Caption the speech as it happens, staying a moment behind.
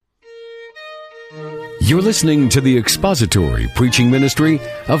You're listening to the expository preaching ministry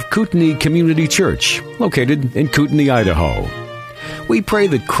of Kootenai Community Church, located in Kootenai, Idaho. We pray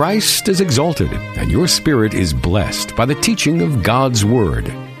that Christ is exalted and your spirit is blessed by the teaching of God's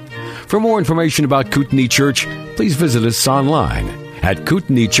Word. For more information about Kootenai Church, please visit us online at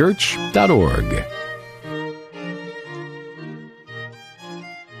kootenaichurch.org.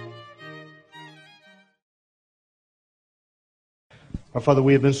 Our Father,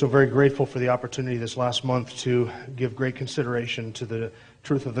 we have been so very grateful for the opportunity this last month to give great consideration to the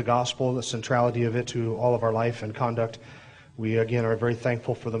truth of the gospel, the centrality of it to all of our life and conduct. We, again, are very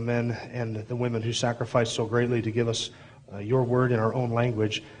thankful for the men and the women who sacrificed so greatly to give us your word in our own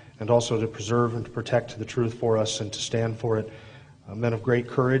language, and also to preserve and to protect the truth for us and to stand for it. Men of great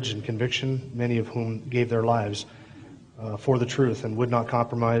courage and conviction, many of whom gave their lives for the truth and would not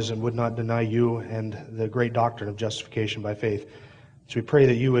compromise and would not deny you and the great doctrine of justification by faith. So we pray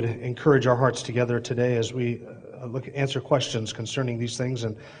that you would encourage our hearts together today as we answer questions concerning these things,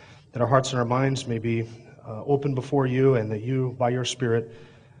 and that our hearts and our minds may be open before you, and that you, by your Spirit,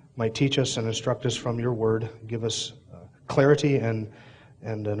 might teach us and instruct us from your word. Give us clarity and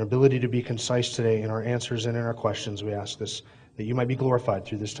an ability to be concise today in our answers and in our questions. We ask this, that you might be glorified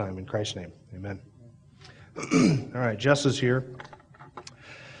through this time. In Christ's name, amen. All right, Jess is here.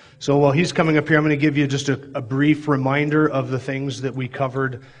 So while he's coming up here, I'm going to give you just a brief reminder of the things that we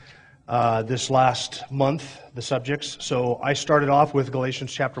covered this last month, the subjects. So I started off with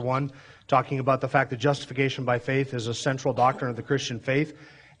Galatians chapter 1, talking about the fact that justification by faith is a central doctrine of the Christian faith,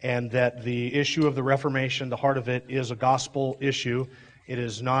 and that the issue of the Reformation, the heart of it, is a gospel issue. It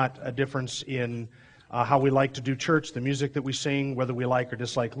is not a difference in how we like to do church, the music that we sing, whether we like or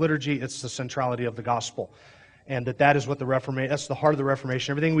dislike liturgy. It's the centrality of the gospel. And that is what the Reformation, that's the heart of the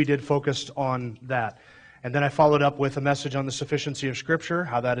Reformation. Everything we did focused on that. And then I followed up with a message on the sufficiency of Scripture,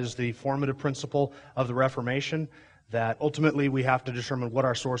 how that is the formative principle of the Reformation, that ultimately we have to determine what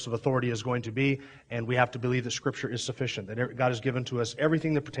our source of authority is going to be, and we have to believe that Scripture is sufficient, that God has given to us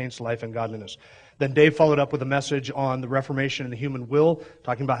everything that pertains to life and godliness. Then Dave followed up with a message on the Reformation and the human will,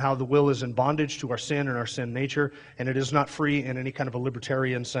 talking about how the will is in bondage to our sin and our sin nature, and it is not free in any kind of a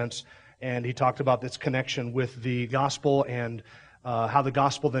libertarian sense. And he talked about its connection with the gospel and how the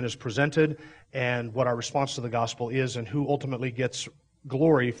gospel then is presented and what our response to the gospel is and who ultimately gets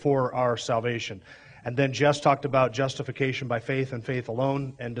glory for our salvation. And then Jess talked about justification by faith and faith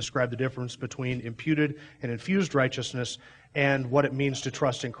alone and described the difference between imputed and infused righteousness and what it means to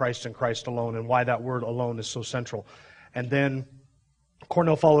trust in Christ and Christ alone and why that word alone is so central. And then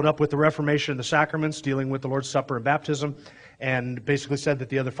Cornell followed up with the Reformation and the sacraments, dealing with the Lord's Supper and baptism, and basically said that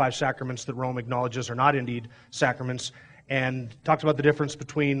the other 5 sacraments that Rome acknowledges are not indeed sacraments, and talked about the difference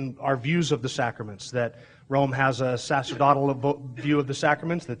between our views of the sacraments, that Rome has a sacerdotal view of the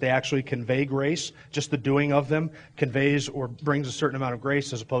sacraments, that they actually convey grace, just the doing of them conveys or brings a certain amount of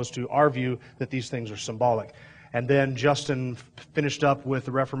grace, as opposed to our view that these things are symbolic. And then Justin finished up with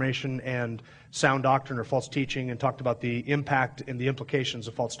the Reformation and sound doctrine or false teaching and talked about the impact and the implications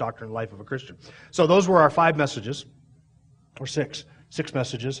of false doctrine in the life of a Christian. So those were our 5 messages. Or six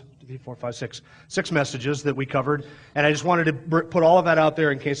messages, 3, 4, 5, 6. 6 messages that we covered. And I just wanted to put all of that out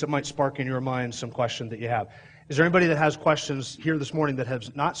there in case it might spark in your mind some question that you have. Is there anybody that has questions here this morning that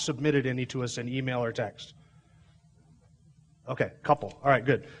has not submitted any to us in email or text? Okay, couple. All right,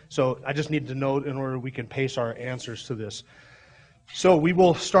 good. So I just need to know in order we can pace our answers to this. So we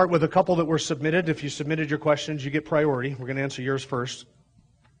will start with a couple that were submitted. If you submitted your questions, you get priority. We're going to answer yours first.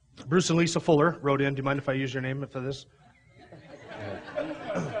 Bruce and Lisa Fuller wrote in. Do you mind if I use your name for this?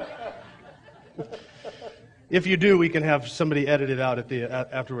 If you do, we can have somebody edit it out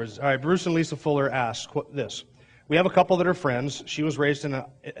afterwards. All right, Bruce and Lisa Fuller asked this. We have a couple that are friends. She was raised in an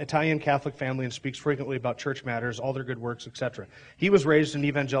Italian Catholic family and speaks frequently about church matters, all their good works, etc. He was raised in an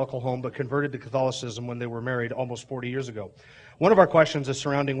evangelical home but converted to Catholicism when they were married almost 40 years ago. One of our questions is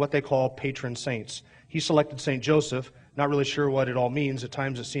surrounding what they call patron saints. He selected St. Joseph, not really sure what it all means. At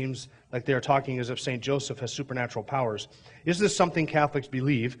times it seems like they are talking as if St. Joseph has supernatural powers. Is this something Catholics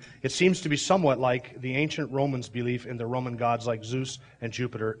believe? It seems to be somewhat like the ancient Romans' belief in the Roman gods like Zeus and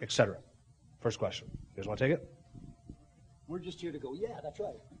Jupiter, etc. First question. You guys want to take it? We're just here to go, yeah, that's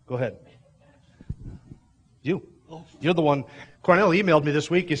right. Go ahead. You. You're the one. Cornell emailed me this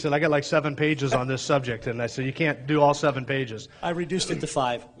week. He said, I got like 7 pages on this subject. And I said, you can't do all 7 pages. I reduced it to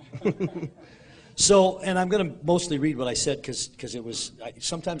 5. So, and I'm going to mostly read what I said because it was,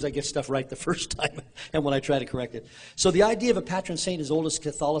 sometimes I get stuff right the first time and when I try to correct it. So the idea of a patron saint is old as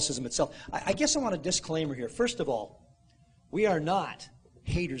Catholicism itself. I guess I want a disclaimer here. First of all, we are not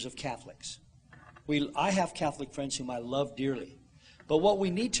haters of Catholics. I have Catholic friends whom I love dearly. But what we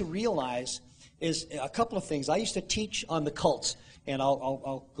need to realize is a couple of things. I used to teach on the cults, and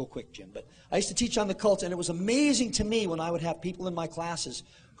I'll go quick, Jim. But I used to teach on the cults, and it was amazing to me when I would have people in my classes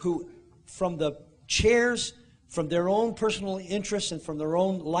who, from the chairs, from their own personal interests and from their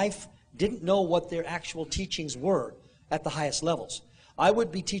own life, didn't know what their actual teachings were at the highest levels. I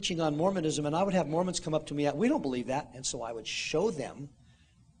would be teaching on Mormonism, and I would have Mormons come up to me, we don't believe that, and so I would show them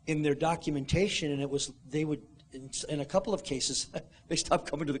in their documentation, and they would, in a couple of cases, they stopped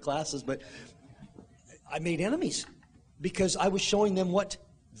coming to the classes, but I made enemies because I was showing them what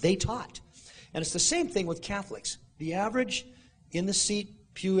they taught. And it's the same thing with Catholics. The average in the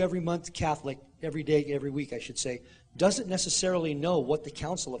seat, pew every month Catholic, every day, every week, I should say, doesn't necessarily know what the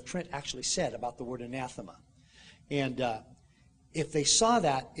Council of Trent actually said about the word anathema. And if they saw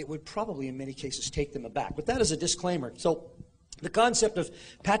that, it would probably, in many cases, take them aback. But that is a disclaimer. So the concept of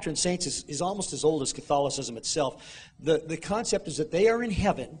patron saints is almost as old as Catholicism itself. The concept is that they are in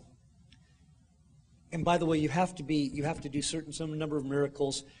heaven. And by the way, you have to do some number of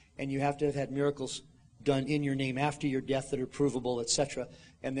miracles, and you have to have had miracles done in your name after your death that are provable, etc.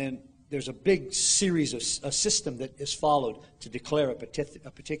 And then there's a big series of a system that is followed to declare a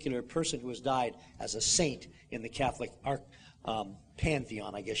particular person who has died as a saint in the Catholic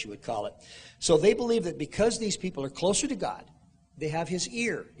pantheon, I guess you would call it. So they believe that because these people are closer to God, they have his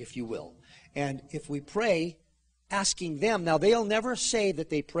ear, if you will. And if we pray, asking them, now they'll never say that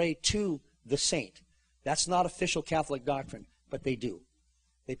they pray to the saint. That's not official Catholic doctrine, but they do.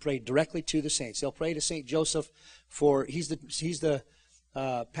 They pray directly to the saints. They'll pray to St. Joseph for, he's the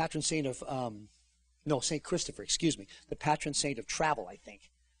patron saint of, St. Christopher, excuse me, the patron saint of travel, I think.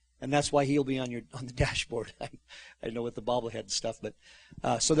 And that's why he'll be on the dashboard. I know with the bobblehead and stuff. But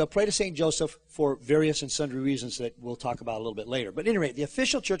so they'll pray to St. Joseph for various and sundry reasons that we'll talk about a little bit later. But anyway, the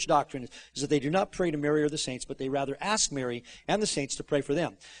official church doctrine is that they do not pray to Mary or the saints, but they rather ask Mary and the saints to pray for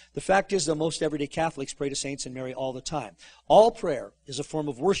them. The fact is that most everyday Catholics pray to saints and Mary all the time. All prayer is a form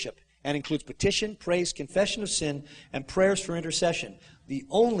of worship and includes petition, praise, confession of sin, and prayers for intercession. The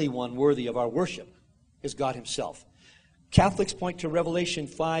only one worthy of our worship is God himself. Catholics point to Revelation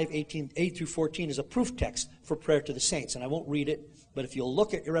 5:8-14 as a proof text for prayer to the saints. And I won't read it, but if you'll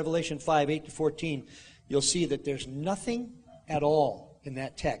look at Revelation 5:8-14, you'll see that there's nothing at all in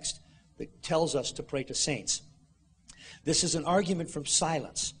that text that tells us to pray to saints. This is an argument from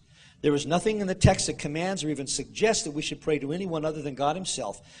silence. There is nothing in the text that commands or even suggests that we should pray to anyone other than God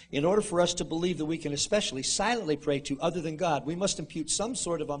himself. In order for us to believe that we can especially silently pray to other than God, we must impute some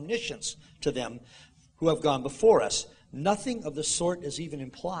sort of omniscience to them who have gone before us. Nothing of the sort is even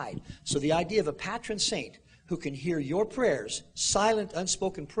implied. So the idea of a patron saint who can hear your prayers, silent,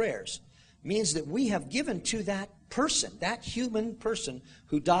 unspoken prayers, means that we have given to that person, that human person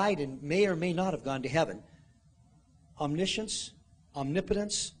who died and may or may not have gone to heaven, omniscience,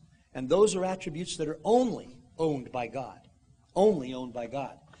 omnipotence, and those are attributes that are only owned by God. Only owned by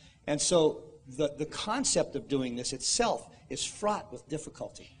God. And so the concept of doing this itself is fraught with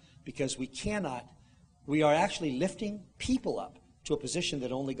difficulty because we are actually lifting people up to a position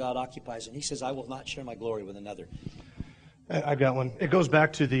that only God occupies. And he says, I will not share my glory with another. I've got one. It goes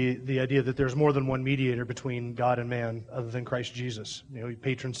back to the idea that there's more than one mediator between God and man other than Christ Jesus.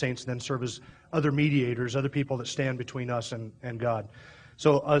 Patron saints then serve as other mediators, other people that stand between us and God.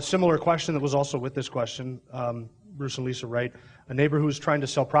 So a similar question that was also with this question, Bruce and Lisa write, a neighbor who is trying to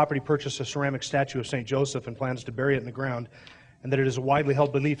sell property purchased a ceramic statue of St. Joseph and plans to bury it in the ground, and that it is a widely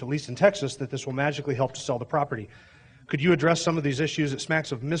held belief, at least in Texas, that this will magically help to sell the property. Could you address some of these issues? It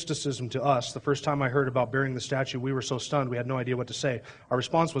smacks of mysticism to us. The first time I heard about burying the statue, we were so stunned we had no idea what to say. Our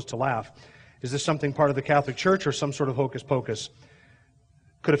response was to laugh. Is this something part of the Catholic Church or some sort of hocus pocus?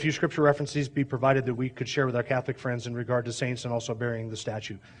 Could a few scripture references be provided that we could share with our Catholic friends in regard to saints and also burying the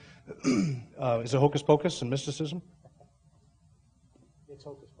statue? Is it hocus pocus and mysticism? It's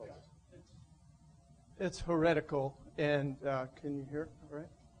hocus pocus. It's heretical. And can you hear it all right?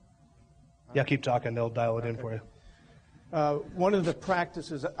 Yeah, keep talking. They'll dial it in for you. One of the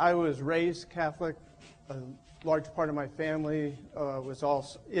practices, I was raised Catholic. A large part of my family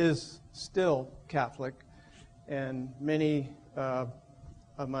is still Catholic. And many of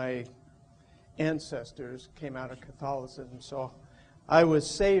my ancestors came out of Catholicism. So I was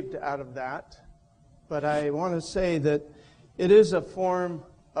saved out of that. But I want to say that it is a form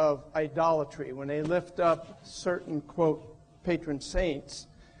of idolatry when they lift up certain, quote, patron saints,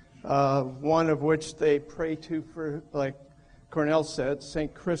 one of which they pray to for, like Cornell said,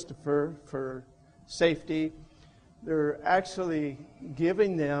 St. Christopher for safety. They're actually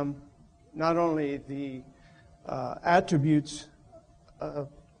giving them not only the attributes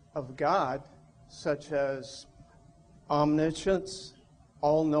of God, such as omniscience,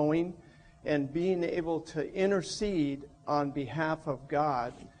 all-knowing, and being able to intercede on behalf of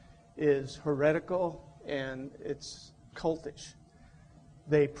God is heretical and it's cultish.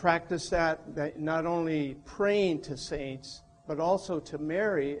 They practice that not only praying to saints, but also to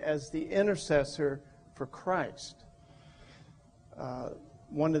Mary as the intercessor for Christ.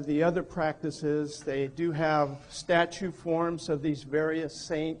 One of the other practices, they do have statue forms of these various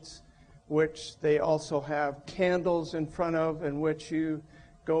saints, which they also have candles in front of, in which you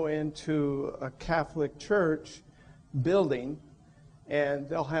go into a Catholic church building, and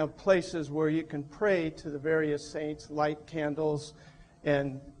they'll have places where you can pray to the various saints, light candles,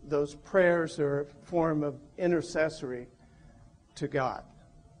 and those prayers are a form of intercessory to God.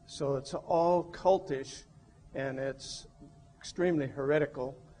 So it's all cultish, and it's extremely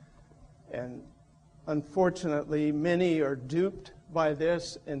heretical. And unfortunately, many are duped by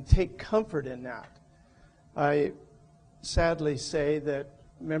this and take comfort in that. I sadly say that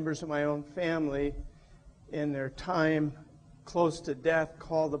members of my own family, in their time close to death,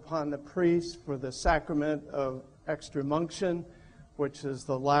 called upon the priest for the sacrament of extreme unction, which is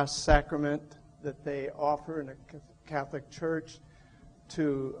the last sacrament that they offer in a Catholic church,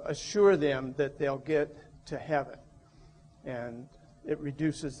 to assure them that they'll get to heaven. And it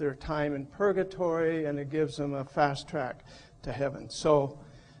reduces their time in purgatory, and it gives them a fast track to heaven. So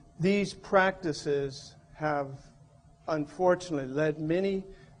these practices have unfortunately led many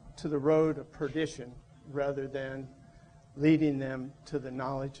to the road of perdition rather than leading them to the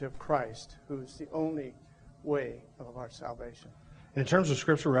knowledge of Christ, who is the only way of our salvation. In terms of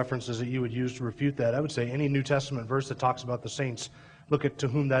scripture references that you would use to refute that, I would say any New Testament verse that talks about the saints, look at to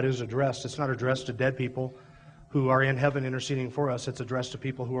whom that is addressed. It's not addressed to dead people who are in heaven interceding for us. It's addressed to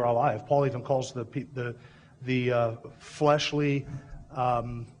people who are alive. Paul even calls the fleshly,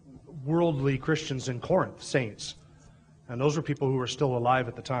 worldly Christians in Corinth saints. And those are people who were still alive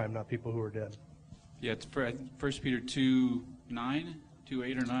at the time, not people who were dead. Yeah, it's 1 Peter 2:8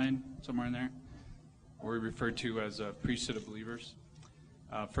 or 9, somewhere in there, where we refer to as priesthood of believers.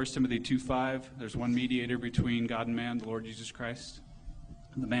 1 Timothy 2:5, there's one mediator between God and man, the Lord Jesus Christ,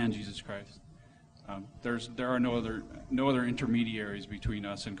 and the man Jesus Christ. There are no other intermediaries between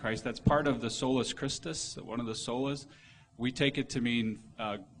us and Christ. That's part of the solus Christus, one of the solas. We take it to mean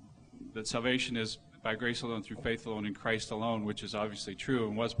that salvation is by grace alone, through faith alone, in Christ alone, which is obviously true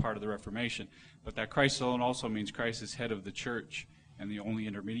and was part of the Reformation. But that Christ alone also means Christ is head of the church and the only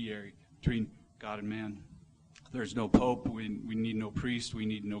intermediary between God and man. There's no pope. We need no priest. We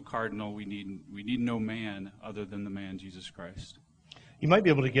need no cardinal. We need no man other than the man Jesus Christ. You might be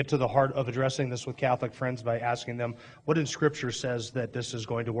able to get to the heart of addressing this with Catholic friends by asking them, what in Scripture says that this is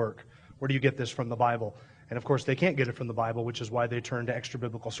going to work? Where do you get this from the Bible? And of course, they can't get it from the Bible, which is why they turn to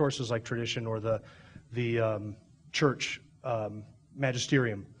extra-biblical sources like tradition or the church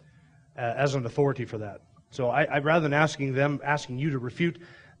magisterium as an authority for that. So I rather than asking you to refute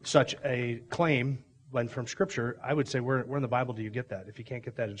such a claim when from Scripture, I would say, where in the Bible do you get that? If you can't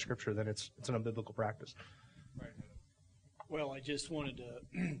get that in Scripture, then it's an unbiblical practice. Right. Well, I just wanted to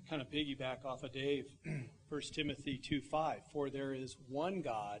kind of piggyback off of Dave. 1 Timothy 2:5, for there is one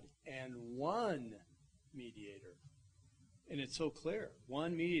God and one mediator. And it's so clear.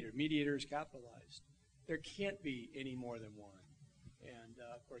 One mediator. Mediator is capitalized. There can't be any more than one. And,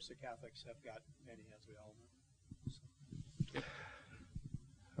 of course, the Catholics have got many, as we all know. So.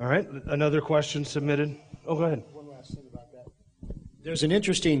 All right. Another question submitted. Oh, go ahead. One last thing about that. There's an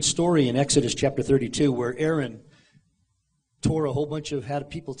interesting story in Exodus chapter 32 where Aaron tore a whole bunch of, had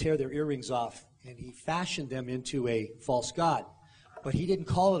people tear their earrings off, and he fashioned them into a false god. But he didn't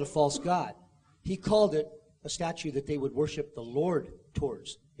call it a false god. He called it a statue that they would worship the Lord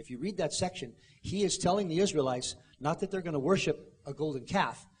towards. If you read that section, he is telling the Israelites not that they're going to worship a golden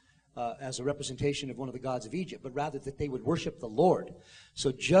calf as a representation of one of the gods of Egypt, but rather that they would worship the Lord.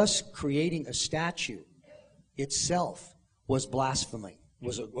 So just creating a statue itself was blasphemy.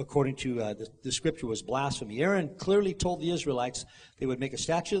 Was, according to the scripture, was blasphemy. Aaron clearly told the Israelites they would make a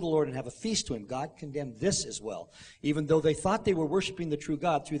statue of the Lord and have a feast to him. God condemned this as well. Even though they thought they were worshiping the true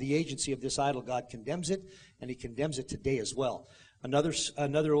God through the agency of this idol, God condemns it, and he condemns it today as well.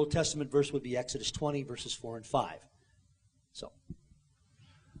 Another Old Testament verse would be Exodus 20, verses 4 and 5. So.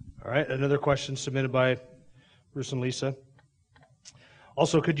 All right, another question submitted by Bruce and Lisa.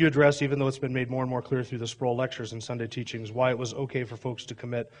 Also, could you address, even though it's been made more and more clear through the Sproul lectures and Sunday teachings, why it was okay for folks to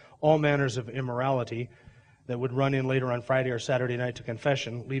commit all manners of immorality that would run in later on Friday or Saturday night to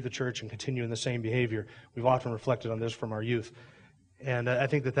confession, leave the church, and continue in the same behavior? We've often reflected on this from our youth. And I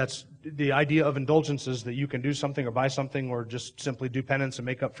think that that's the idea of indulgences, that you can do something or buy something or just simply do penance and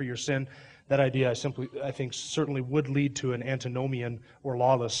make up for your sin. That idea, I think, certainly would lead to an antinomian or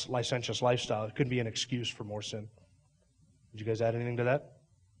lawless, licentious lifestyle. It could be an excuse for more sin. Did you guys add anything to that?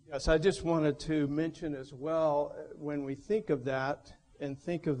 Yes, I just wanted to mention as well, when we think of that and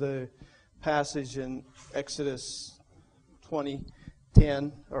think of the passage in Exodus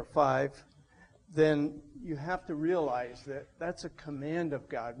 20:10 or 5, then you have to realize that that's a command of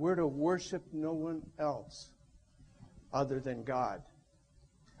God. We're to worship no one else other than God.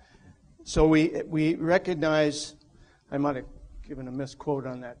 So we recognize, I might have given a misquote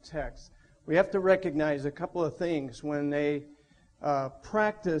on that text, we have to recognize a couple of things when they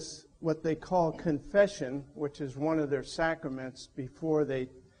practice what they call confession, which is one of their sacraments before they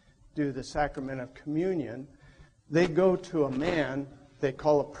do the sacrament of communion. They go to a man they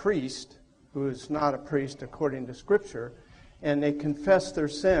call a priest, who is not a priest according to Scripture, and they confess their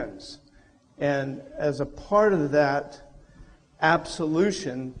sins. And as a part of that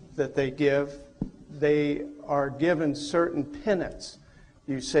absolution that they give, they are given certain penance.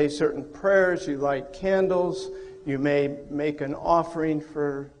 You say certain prayers, you light candles, you may make an offering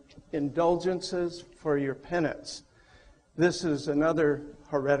for indulgences for your penance. This is another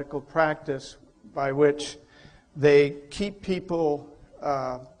heretical practice by which they keep people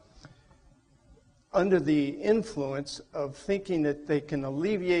under the influence of thinking that they can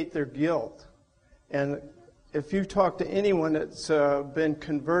alleviate their guilt. And if you talk to anyone that's been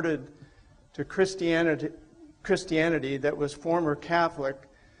converted to Christianity that was former Catholic,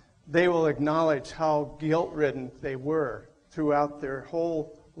 they will acknowledge how guilt-ridden they were throughout their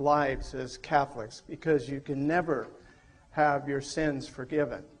whole lives as Catholics, because you can never have your sins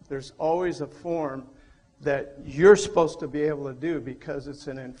forgiven. There's always a form that you're supposed to be able to do because it's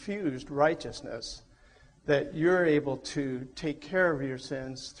an infused righteousness, that you're able to take care of your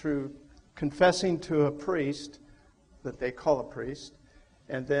sins through confessing to a priest, that they call a priest,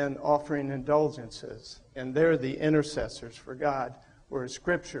 and then offering indulgences. And they're the intercessors for God, whereas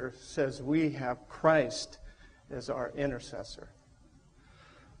Scripture says we have Christ as our intercessor.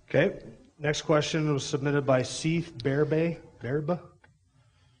 Okay. Next question was submitted by Seith Berba.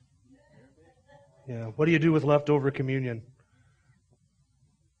 Yeah. What do you do with leftover communion?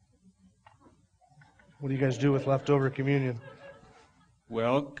 What do you guys do with leftover communion?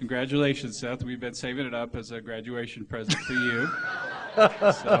 Well, congratulations, Seth. We've been saving it up as a graduation present for you.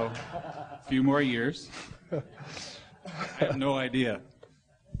 So, a few more years. I have no idea.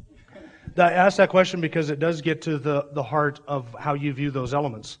 I asked that question because it does get to the heart of how you view those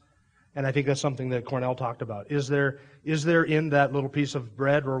elements. And I think that's something that Cornell talked about. Is there in that little piece of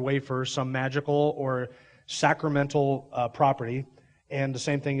bread or wafer some magical or sacramental property? And the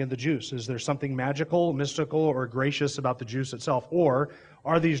same thing in the juice. Is there something magical, mystical, or gracious about the juice itself? Or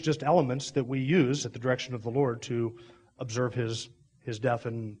are these just elements that we use at the direction of the Lord to observe His death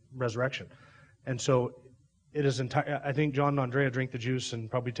and resurrection? And so it is entire. I think John and Andrea drink the juice and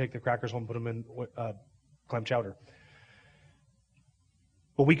probably take the crackers home and put them in clam chowder.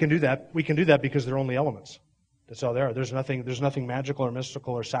 But we can do that. We can do that because they're only elements. That's all they are. There's nothing magical or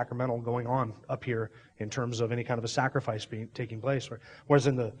mystical or sacramental going on up here in terms of any kind of a sacrifice taking place. Whereas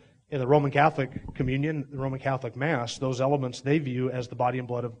in the Roman Catholic communion, the Roman Catholic Mass, those elements they view as the body and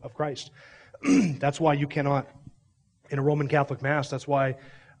blood of Christ. That's why you cannot, in a Roman Catholic Mass, that's why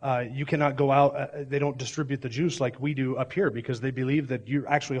you cannot go out, they don't distribute the juice like we do up here, because they believe that you're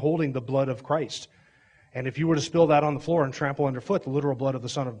actually holding the blood of Christ. And if you were to spill that on the floor and trample underfoot the literal blood of the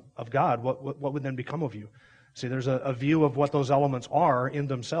Son of God, what would then become of you? See, there's a view of what those elements are in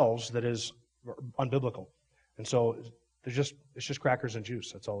themselves that is unbiblical. And so it's just crackers and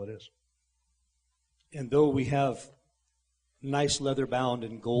juice. That's all it is. And though we have nice leather-bound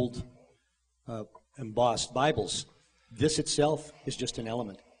and gold embossed Bibles, this itself is just an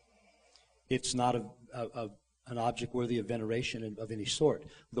element. It's not an object worthy of veneration of any sort.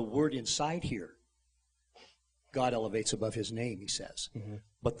 The word inside here, God elevates above His name, he says. Mm-hmm.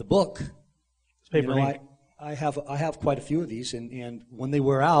 But the book, I have quite a few of these, and when they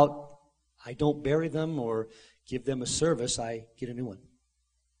wear out, I don't bury them or give them a service. I get a new one.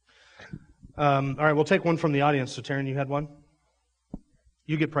 All right, we'll take one from the audience. So, Taryn, you had one?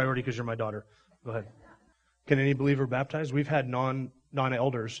 You get priority because you're my daughter. Go ahead. Can any believer baptize? We've had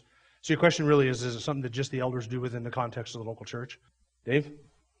non-elders. So your question really is it something that just the elders do within the context of the local church? Dave?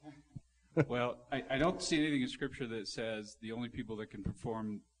 Well, I don't see anything in Scripture that says the only people that can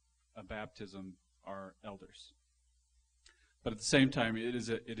perform a baptism are elders. But at the same time, it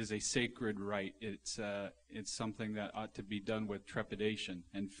is a sacred rite. It's something that ought to be done with trepidation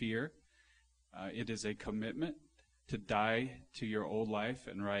and fear. It is a commitment to die to your old life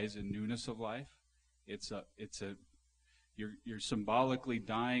and rise in newness of life. You're symbolically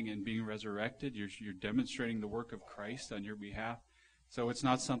dying and being resurrected. You're demonstrating the work of Christ on your behalf. So it's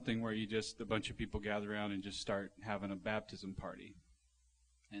not something where a bunch of people gather around and just start having a baptism party.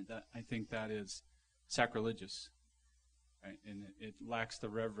 And I think that is sacrilegious, right? And it lacks the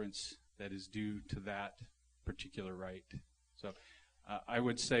reverence that is due to that particular rite. So I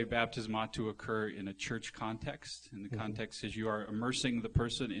would say baptism ought to occur in a church context. And the context is you are immersing the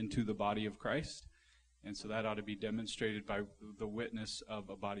person into the body of Christ. And so that ought to be demonstrated by the witness of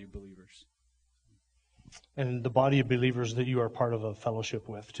a body of believers. And the body of believers that you are part of a fellowship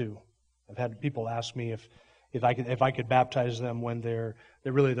with, too. I've had people ask me if I could baptize them when their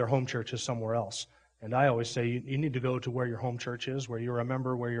home church is somewhere else. And I always say you need to go to where your home church is, where you're a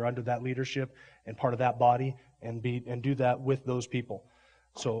member, where you're under that leadership and part of that body, and do that with those people.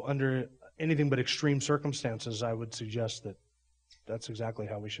 So under anything but extreme circumstances, I would suggest that that's exactly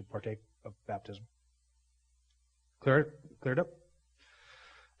how we should partake of baptism. Cleared up?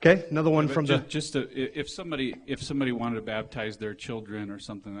 Okay, another one from if somebody wanted to baptize their children or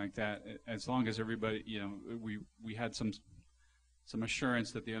something like that, as long as everybody, we had some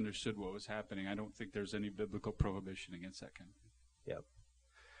assurance that they understood what was happening, I don't think there's any biblical prohibition against that kind of thing. Yeah. All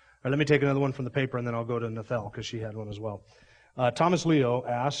right, let me take another one from the paper, and then I'll go to Nathel, because she had one as well. Thomas Leo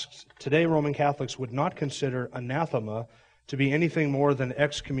asks, today Roman Catholics would not consider anathema to be anything more than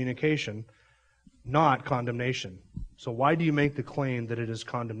excommunication, not condemnation. So why do you make the claim that it is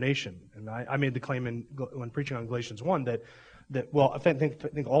condemnation? And I made the claim when preaching on Galatians 1 that I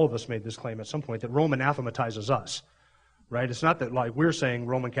think all of us made this claim at some point, that Rome anathematizes us, right? It's not that like we're saying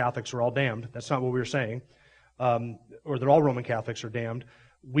Roman Catholics are all damned. That's not what we're saying, or that all Roman Catholics are damned.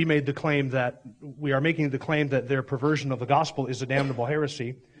 We are making the claim that their perversion of the gospel is a damnable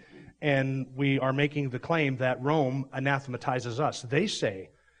heresy, and we are making the claim that Rome anathematizes us. They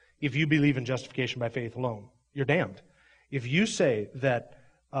say, if you believe in justification by faith alone, you're damned. If you say that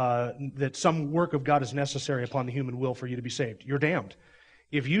some work of God is necessary upon the human will for you to be saved, you're damned.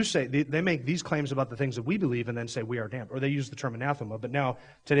 If you say, they make these claims about the things that we believe and then say we are damned, or they use the term anathema, but now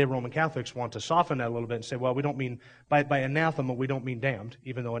today Roman Catholics want to soften that a little bit and say, well, we don't mean, by anathema we don't mean damned,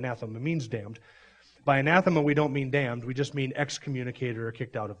 even though anathema means damned. By anathema we don't mean damned, we just mean excommunicated or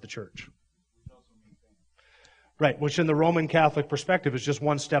kicked out of the church. Right, which in the Roman Catholic perspective is just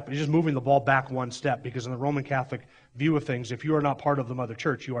one step, it's just moving the ball back one step, because in the Roman Catholic view of things, if you are not part of the mother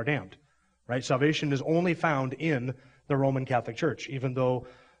church, you are damned. Right? Salvation is only found in the Roman Catholic Church, even though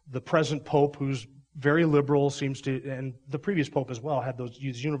the present Pope, who's very liberal, seems to, and the previous Pope as well, had those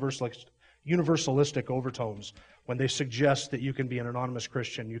universalistic overtones when they suggest that you can be an anonymous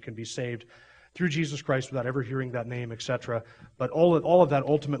Christian, you can be saved through Jesus Christ without ever hearing that name, etc. But all of that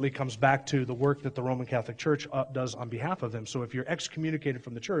ultimately comes back to the work that the Roman Catholic Church does on behalf of them. So if you're excommunicated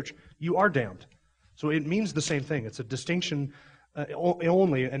from the church, you are damned. So it means the same thing. It's a distinction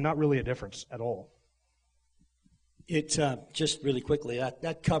only, and not really a difference at all. It just really quickly,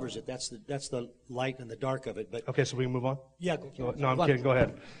 that covers it. That's the light and the dark of it. But okay, so we can move on? Yeah. No, I'm kidding. Go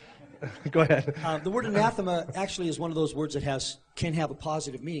ahead. Go ahead. The word anathema actually is one of those words that can have a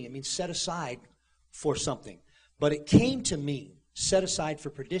positive meaning. It means set aside for something. But it came to mean set aside for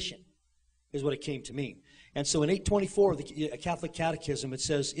perdition is what it came to mean. And so in 824 of the Catholic Catechism, it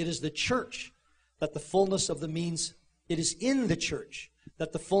says, it is the church that the fullness of the means, it is in the church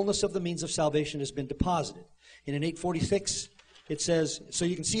that the fullness of the means of salvation has been deposited. And in 846, it says, so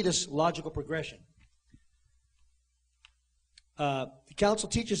you can see this logical progression. The council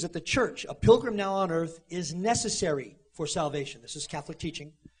teaches that the church, a pilgrim now on earth, is necessary for salvation. This is Catholic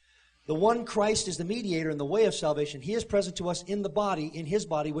teaching. The one Christ is the mediator in the way of salvation. He is present to us in the body, in his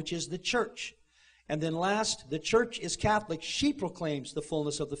body, which is the church. And then last, the church is Catholic. She proclaims the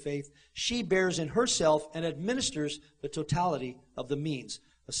fullness of the faith. She bears in herself and administers the totality of the means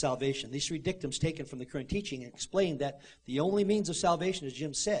of salvation. These three dictums taken from the current teaching explain that the only means of salvation, as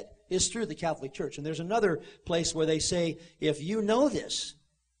Jim said, is through the Catholic Church. And there's another place where they say, if you know this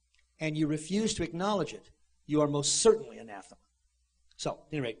and you refuse to acknowledge it, you are most certainly anathema. So, at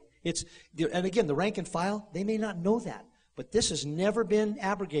any rate, and again, the rank and file, they may not know that, but this has never been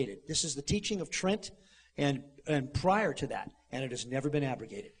abrogated. This is the teaching of Trent and prior to that, and it has never been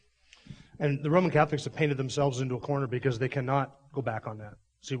abrogated. And the Roman Catholics have painted themselves into a corner because they cannot go back on that.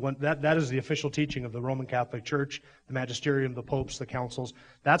 See, that is the official teaching of the Roman Catholic Church, the magisterium, the popes, the councils.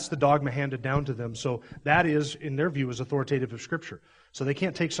 That's the dogma handed down to them. So that is, in their view, is authoritative of Scripture. So they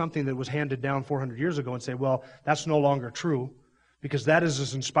can't take something that was handed down 400 years ago and say, well, that's no longer true, because that is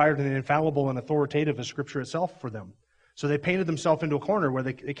as inspired and infallible and authoritative as Scripture itself for them. So they painted themselves into a corner where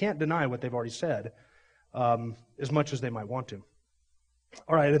they can't deny what they've already said. as much as they might want to.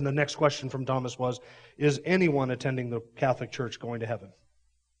 All right, and the next question from Thomas was, is anyone attending the Catholic Church going to heaven?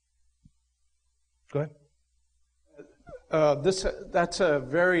 Go ahead. That's a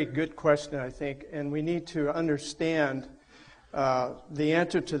very good question, I think, and we need to understand the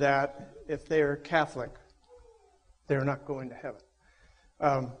answer to that. If they are Catholic, they're not going to heaven.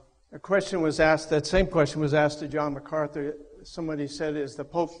 A question was asked, that same question was asked to John MacArthur. Somebody said, is the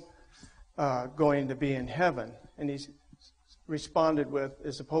Pope going to be in heaven? And he responded with,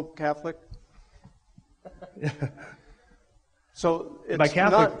 is the Pope Catholic? So it's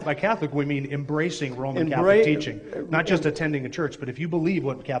by Catholic, we mean embracing Roman Catholic teaching, not just attending a church. But if you believe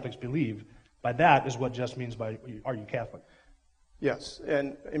what Catholics believe, by that is what just means by, are you Catholic? Yes,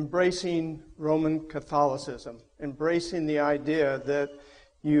 and embracing Roman Catholicism, embracing the idea that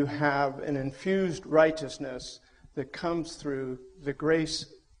you have an infused righteousness that comes through the grace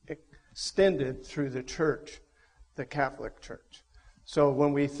extended through the church, the Catholic Church. So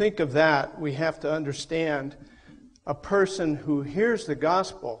when we think of that, we have to understand a person who hears the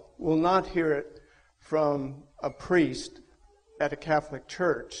gospel will not hear it from a priest at a Catholic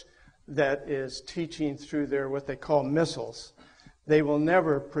church that is teaching through their what they call missals. They will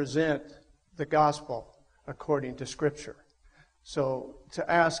never present the gospel according to Scripture. So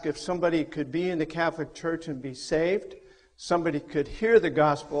to ask if somebody could be in the Catholic Church and be saved, somebody could hear the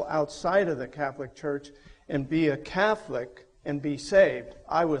gospel outside of the Catholic Church and be a Catholic and be saved.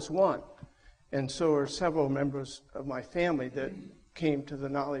 I was one. And so are several members of my family that came to the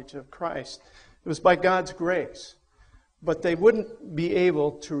knowledge of Christ. It was by God's grace. But they wouldn't be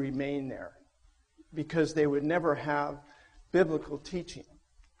able to remain there because they would never have biblical teaching.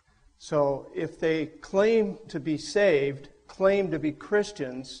 So if they claim to be saved, claim to be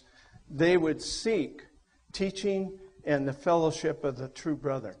Christians, they would seek teaching and the fellowship of the true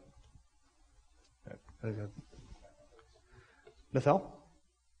brother. Very good. Nathal?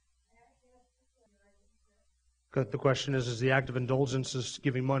 The question is the act of indulgences,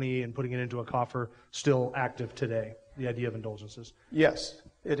 giving money and putting it into a coffer, still active today? The idea of indulgences? Yes,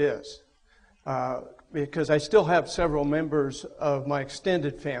 it is. Because I still have several members of my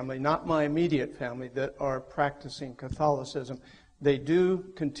extended family, not my immediate family, that are practicing Catholicism. They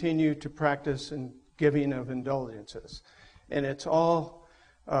do continue to practice in giving of indulgences. And it's all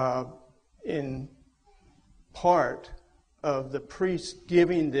in part of the priest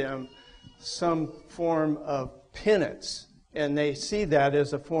giving them some form of penance. And they see that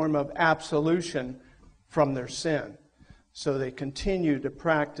as a form of absolution from their sin. So they continue to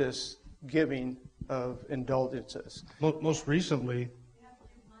practice giving of indulgences. Most recently...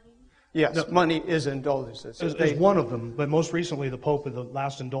 Yes, no, money is indulgences. Is one of them, but most recently the Pope, the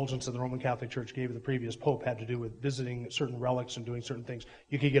last indulgence that the Roman Catholic Church gave the previous Pope had to do with visiting certain relics and doing certain things.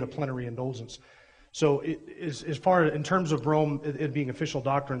 You could get a plenary indulgence. So as far in terms of Rome, it being official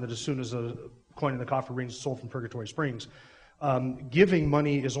doctrine that as soon as a coin in the coffer rings sold from Purgatory Springs, giving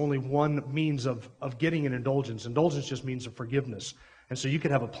money is only one means of getting an indulgence. Indulgence just means of forgiveness. And so you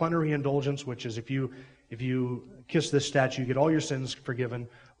could have a plenary indulgence, which is if you kiss this statue, you get all your sins forgiven,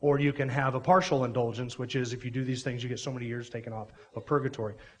 or you can have a partial indulgence, which is if you do these things, you get so many years taken off of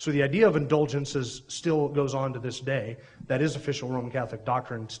purgatory. So the idea of indulgences still goes on to this day. That is official Roman Catholic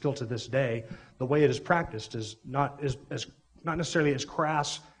doctrine still to this day. The way it is practiced is not necessarily as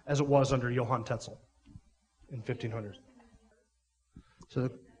crass as it was under Johann Tetzel in 1500. So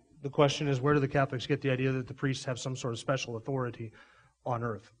the question is, where do the Catholics get the idea that the priests have some sort of special authority on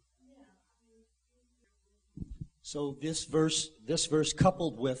earth? So this verse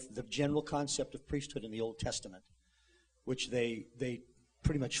coupled with the general concept of priesthood in the Old Testament, which they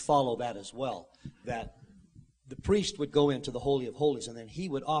pretty much follow that as well, that the priest would go into the Holy of Holies and then he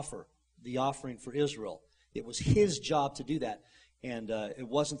would offer the offering for Israel. It was his job to do that, and it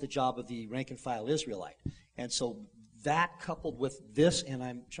wasn't the job of the rank and file Israelite. And so that coupled with this, and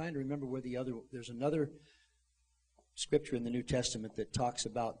I'm trying to remember where there's another scripture in the New Testament that talks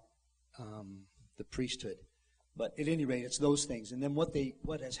about the priesthood. But at any rate, it's those things. And then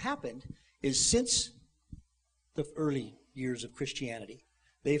what has happened is since the early years of Christianity,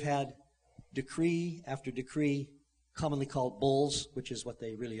 they've had decree after decree, commonly called bulls, which is what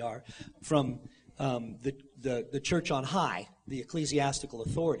they really are, from the church on high, the ecclesiastical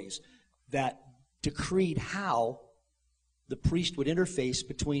authorities, that decreed how the priest would interface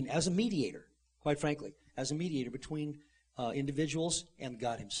between, as a mediator, quite frankly, as a mediator between individuals and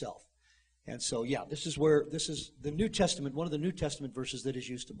God himself. And so, this is the New Testament, one of the New Testament verses that is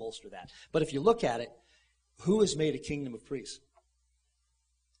used to bolster that. But if you look at it, who has made a kingdom of priests?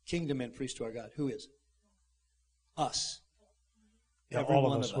 Kingdom and priest to our God. Who is? Us. Every all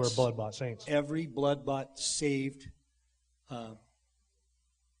one of us of who are us. blood-bought saints. Every blood-bought, saved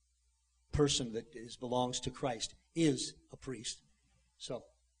person that belongs to Christ is a priest. So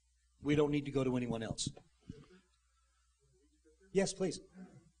we don't need to go to anyone else. Yes, please.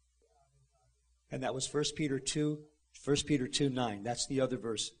 And that was 1 Peter 2:9. That's the other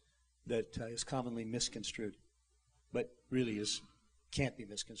verse that is commonly misconstrued, but really can't be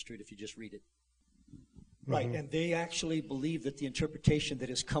misconstrued if you just read it. Right, and they actually believe that the interpretation that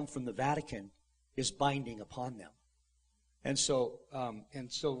has come from the Vatican is binding upon them. And so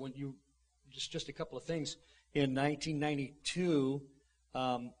when you, just a couple of things, in 1992,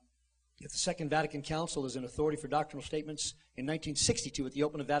 the Second Vatican Council is an authority for doctrinal statements. In 1962, at the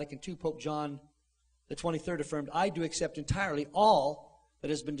open of Vatican II, Pope John the 23rd affirmed, "I do accept entirely all that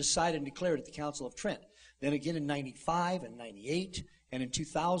has been decided and declared at the Council of Trent." Then again in 95 and 98 and in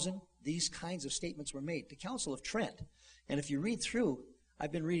 2000, these kinds of statements were made. The Council of Trent, and if you read through,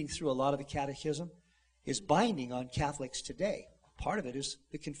 I've been reading through a lot of the catechism, is binding on Catholics today. Part of it is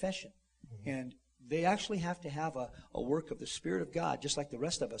the confession. And they actually have to have a work of the Spirit of God, just like the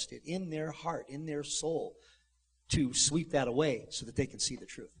rest of us did, in their heart, in their soul, to sweep that away so that they can see the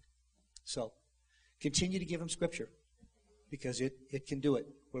truth. So continue to give them Scripture, because it can do it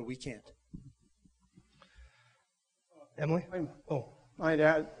where we can't. Emily? I'd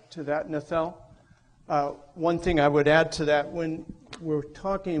add to that, Nathel. One thing I would add to that, when we're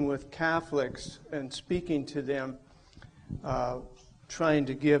talking with Catholics and speaking to them, trying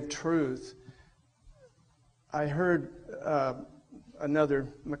to give truth, I heard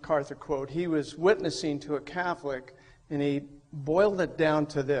another MacArthur quote. He was witnessing to a Catholic, and he boiled it down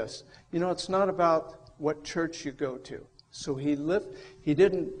to this. It's not about what church you go to. So he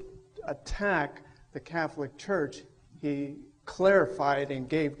didn't attack the Catholic Church. He clarified and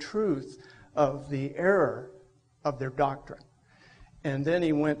gave truth of the error of their doctrine. And then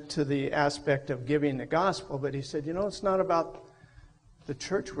he went to the aspect of giving the gospel, but he said, it's not about the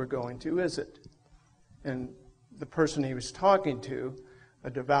church we're going to, is it? And the person he was talking to, a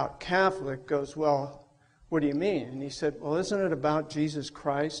devout Catholic, goes, "Well, what do you mean?" And he said, "Well, isn't it about Jesus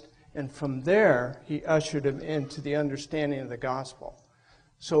Christ?" And from there, he ushered him into the understanding of the gospel.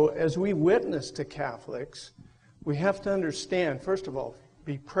 So as we witness to Catholics, we have to understand, first of all,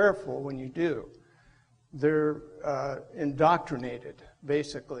 be prayerful when you do. They're indoctrinated,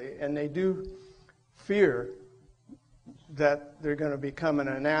 basically, and they do fear that they're going to become an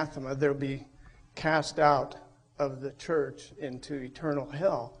anathema. They'll be cast out of the church into eternal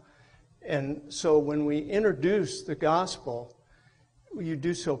hell. And so when we introduce the gospel, you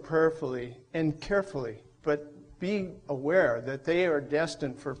do so prayerfully and carefully, but be aware that they are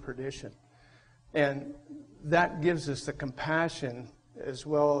destined for perdition. And that gives us the compassion as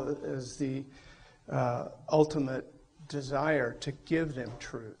well as the ultimate desire to give them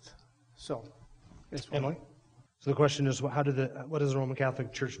truth. So, Emily? So the question is, what does the Roman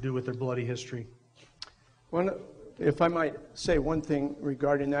Catholic Church do with their bloody history? If I might say one thing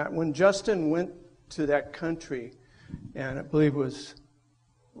regarding that, when Justin went to that country, and I believe it was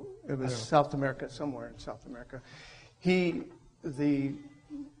South America, somewhere in South America, the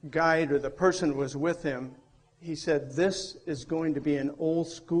guide or the person who was with him, he said, "This is going to be an old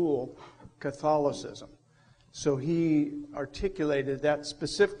school Catholicism." So he articulated that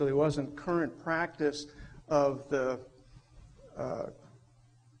specifically wasn't current practice of the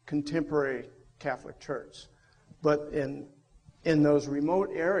contemporary Catholic Church. But in those remote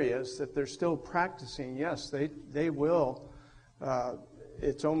areas that they're still practicing, yes, they will.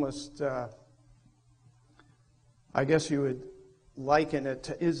 It's almost, I guess you would liken it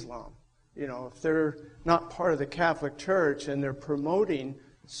to Islam. If they're not part of the Catholic Church and they're promoting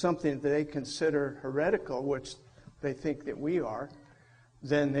something that they consider heretical, which they think that we are,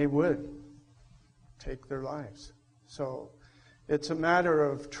 then they would take their lives. So it's a matter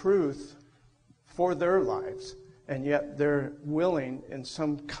of truth for their lives, and yet they're willing in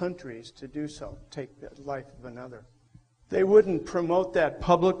some countries to do so, take the life of another. They wouldn't promote that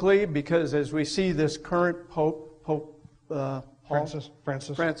publicly because as we see this current Pope Francis,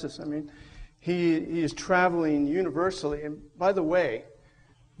 he is traveling universally. And by the way,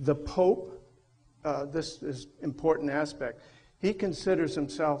 the Pope, this is an important aspect, he considers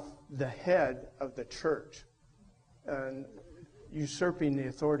himself the head of the church, and usurping the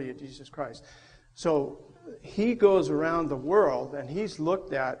authority of Jesus Christ. So he goes around the world, and he's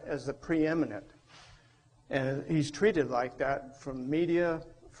looked at as the preeminent. And he's treated like that from media,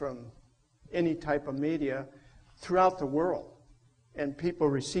 from any type of media, throughout the world. And people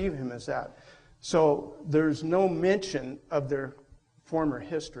receive him as that. So there's no mention of their former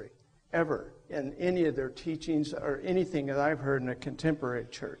history, ever, in any of their teachings or anything that I've heard in a contemporary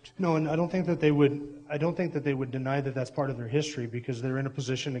church. No, and I don't think that they would. I don't think that they would deny that that's part of their history, because they're in a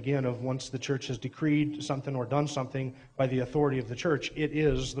position again of, once the church has decreed something or done something by the authority of the church, it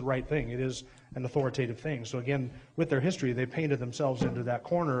is the right thing. It is an authoritative thing. So again, with their history, they painted themselves into that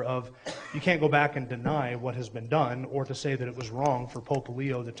corner of, you can't go back and deny what has been done, or to say that it was wrong for Pope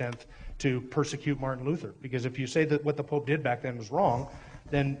Leo X to persecute Martin Luther. Because if you say that what the Pope did back then was wrong,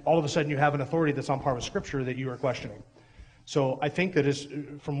 then all of a sudden you have an authority that's on par with Scripture that you are questioning. So I think that is,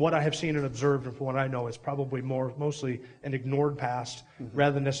 from what I have seen and observed, and from what I know, it's probably mostly an ignored past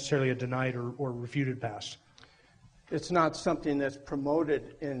rather than necessarily a denied or refuted past. It's not something that's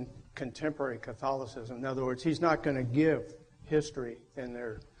promoted in contemporary Catholicism. In other words, he's not going to give history in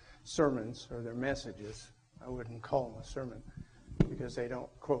their sermons or their messages. I wouldn't call them a sermon because they don't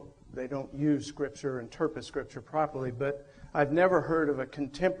quote, they don't use Scripture, interpret Scripture properly. But I've never heard of a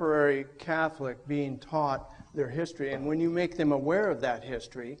contemporary Catholic being taught their history. And when you make them aware of that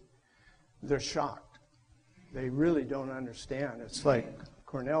history, they're shocked. They really don't understand. It's like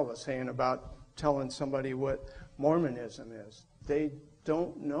Cornell was saying about telling somebody what Mormonism is. They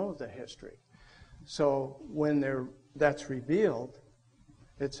don't know the history. So when that's revealed,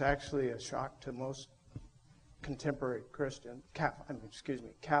 it's actually a shock to most contemporary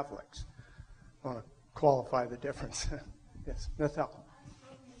Catholics. I want to qualify the difference. Yes, Nathal.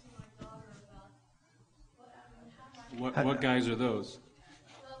 What guys are those?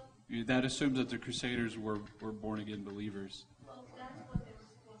 That assumes that the Crusaders were born-again believers.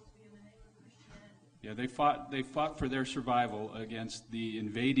 Yeah, they fought for their survival against the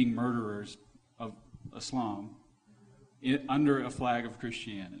invading murderers of Islam under a flag of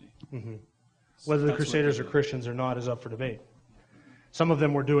Christianity. Mm-hmm. Whether the Crusaders are Christians or not is up for debate. Some of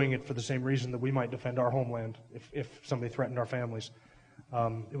them were doing it for the same reason that we might defend our homeland if somebody threatened our families.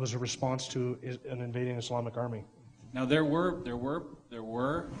 It was a response to an invading Islamic army. Now there were.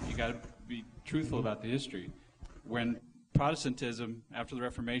 You got to be truthful about the history. When Protestantism, after the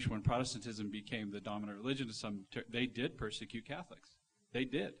Reformation, when Protestantism became the dominant religion, they did persecute Catholics. They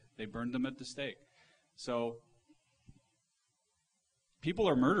did. They burned them at the stake. So people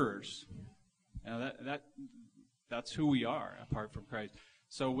are murderers. Now that's who we are, apart from Christ.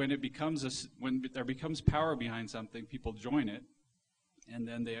 So when there becomes power behind something, people join it, and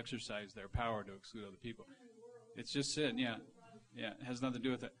then they exercise their power to exclude other people. It's just sin, yeah. It has nothing to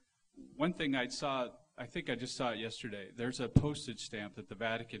do with it. One thing I think I just saw it yesterday. There's a postage stamp that the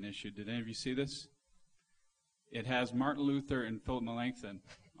Vatican issued. Did any of you see this? It has Martin Luther and Philip Melanchthon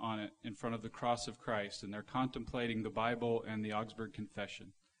on it in front of the cross of Christ, and they're contemplating the Bible and the Augsburg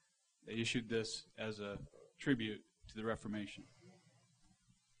Confession. They issued this as a tribute to the Reformation.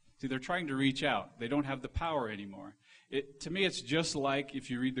 See, they're trying to reach out. They don't have the power anymore. To me, it's just like if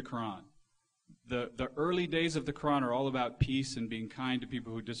you read the Quran. The early days of the Quran are all about peace and being kind to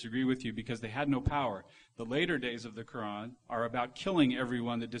people who disagree with you because they had no power. The later days of the Quran are about killing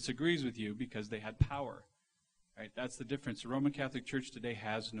everyone that disagrees with you because they had power. Right? That's the difference. The Roman Catholic Church today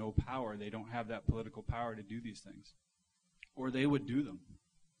has no power. They don't have that political power to do these things. Or they would do them.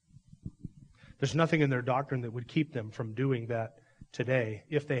 There's nothing in their doctrine that would keep them from doing that today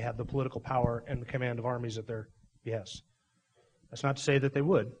if they had the political power and the command of armies at their behest. That's not to say that they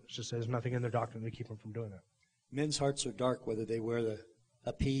would. It's just there's nothing in their doctrine to keep them from doing that. Men's hearts are dark whether they wear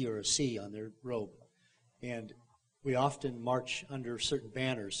a P or a C on their robe. And we often march under certain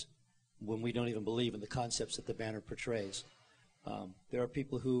banners when we don't even believe in the concepts that the banner portrays. There are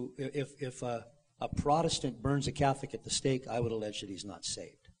people who, if a Protestant burns a Catholic at the stake, I would allege that he's not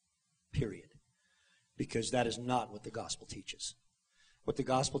saved, period. Because that is not what the gospel teaches. What the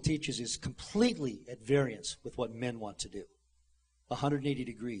gospel teaches is completely at variance with what men want to do. 180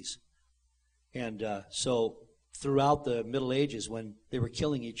 degrees. And so throughout the Middle Ages, when they were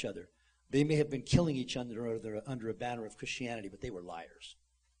killing each other, they may have been killing each other under a banner of Christianity, but they were liars.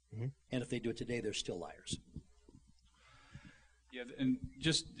 Mm-hmm. And if they do it today, they're still liars. Yeah, and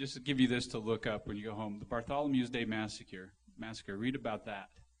just to give you this to look up when you go home, the Bartholomew's Day Massacre. Read about that.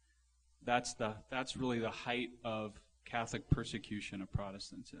 That's really the height of Catholic persecution of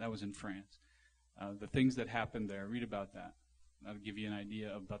Protestants. That was in France. The things that happened there, read about that. That'll give you an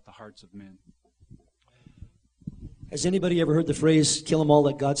idea about the hearts of men. Has anybody ever heard the phrase, kill them all,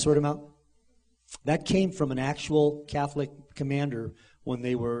 let God sort them out? That came from an actual Catholic commander when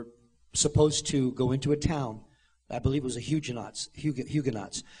they were supposed to go into a town. I believe it was the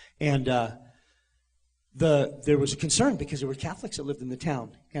Huguenots. And there was a concern because there were Catholics that lived in the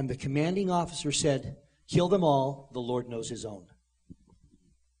town. And the commanding officer said, kill them all, the Lord knows his own.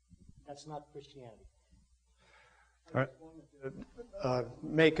 That's not Christianity. All right.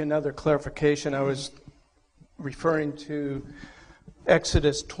 Make another clarification. I was referring to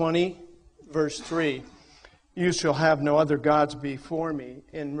Exodus 20, verse 3. You shall have no other gods before me,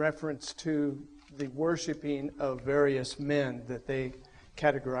 in reference to the worshiping of various men that they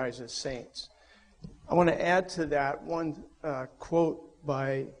categorize as saints. I want to add to that one quote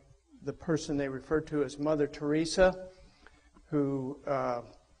by the person they refer to as Mother Teresa, who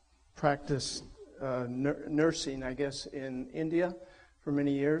practiced nursing, I guess, in India for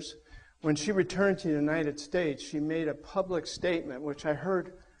many years. When she returned to the United States, she made a public statement, which I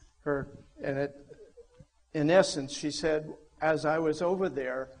heard her, and in essence, she said, as I was over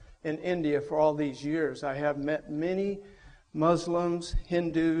there in India for all these years, I have met many Muslims,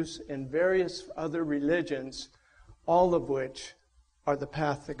 Hindus, and various other religions, all of which are the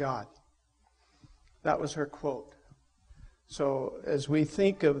path to God. That was her quote. So as we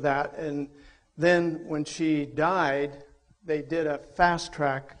think of that, and then when she died, they did a fast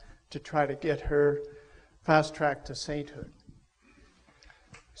track to try to get her fast track to sainthood.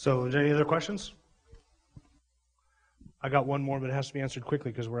 So, is there any other questions? I got one more, but it has to be answered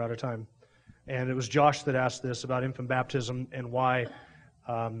quickly because we're out of time. And it was Josh that asked this about infant baptism and why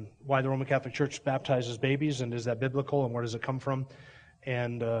the Roman Catholic Church baptizes babies, and is that biblical, and where does it come from?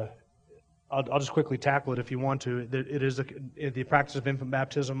 And I'll just quickly tackle it if you want to. It is the practice of infant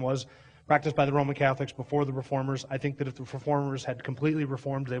baptism was practiced by the Roman Catholics before the Reformers. I think that if the Reformers had completely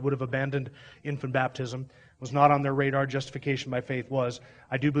reformed, they would have abandoned infant baptism. It was not on their radar. Justification by faith was.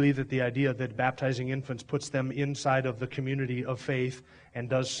 I do believe that the idea that baptizing infants puts them inside of the community of faith and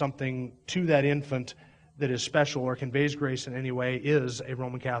does something to that infant that is special or conveys grace in any way is a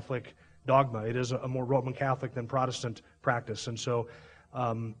Roman Catholic dogma. It is a more Roman Catholic than Protestant practice. And so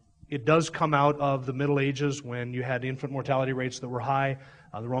it does come out of the Middle Ages when you had infant mortality rates that were high.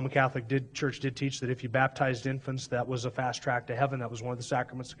 The Roman Catholic Church did teach that if you baptized infants, that was a fast track to heaven. That was one of the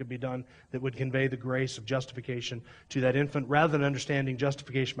sacraments that could be done that would convey the grace of justification to that infant, rather than understanding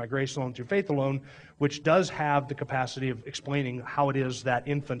justification by grace alone through faith alone, which does have the capacity of explaining how it is that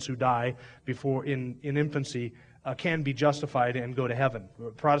infants who die before in infancy can be justified and go to heaven.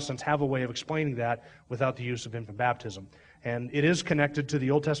 Protestants have a way of explaining that without the use of infant baptism. And it is connected to the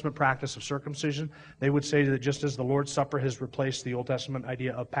Old Testament practice of circumcision. They would say that just as the Lord's Supper has replaced the Old Testament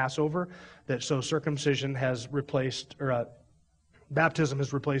idea of Passover, that so circumcision has replaced, or baptism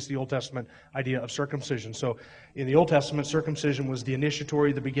has replaced the Old Testament idea of circumcision. So in the Old Testament, circumcision was the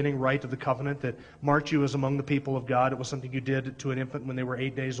initiatory, the beginning rite of the covenant that marked you as among the people of God. It was something you did to an infant when they were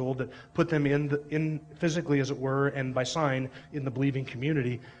 8 days old, that put them in physically, as it were, and by sign, in the believing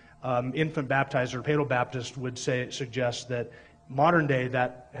community. Infant baptizer or Paedo Baptist would suggest that modern day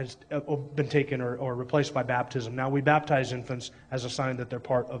that has been taken or replaced by baptism. Now we baptize infants as a sign that they're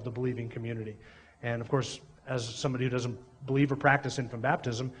part of the believing community. And of course, as somebody who doesn't believe or practice infant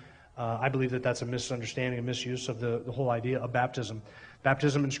baptism, I believe that that's a misunderstanding, a misuse of the whole idea of baptism.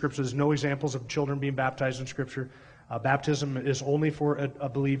 Baptism in Scripture, there's no examples of children being baptized in Scripture. Baptism is only for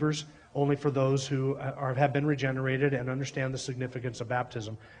believers, only for those who have been regenerated and understand the significance of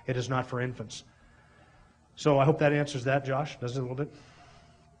baptism. It is not for infants. So I hope that answers that, Josh. Does it a little bit?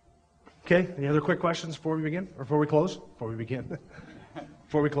 Okay, any other quick questions before we begin? Or before we close? Before we begin.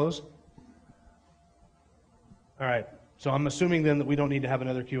 Before we close? All right, so I'm assuming then that we don't need to have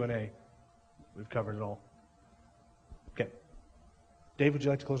another Q&A. We've covered it all. Okay. Dave, would you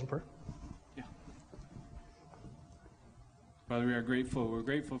like to close in prayer? Father, we are grateful. We're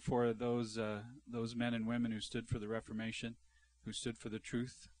grateful for those men and women who stood for the Reformation, who stood for the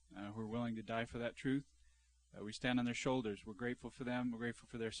truth, who are willing to die for that truth. We stand on their shoulders. We're grateful for them. We're grateful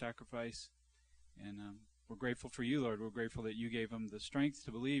for their sacrifice. And we're grateful for you, Lord. We're grateful that you gave them the strength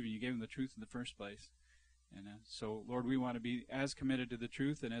to believe, and you gave them the truth in the first place. And so, Lord, we want to be as committed to the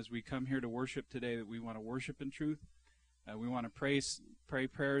truth, and as we come here to worship today, that we want to worship in truth. We want to pray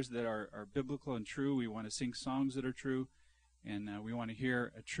prayers that are biblical and true. We want to sing songs that are true. And we want to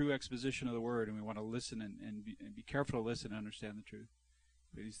hear a true exposition of the Word, and we want to listen and be careful to listen and understand the truth.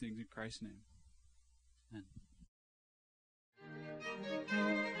 For these things in Christ's name. Amen.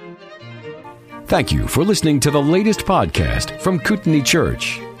 Thank you for listening to the latest podcast from Kootenai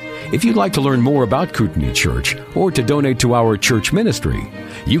Church. If you'd like to learn more about Kootenai Church or to donate to our church ministry,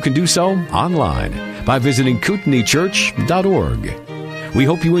 you can do so online by visiting kootenaichurch.org. We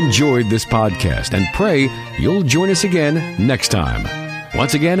hope you enjoyed this podcast and pray you'll join us again next time.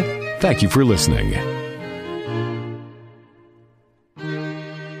 Once again, thank you for listening.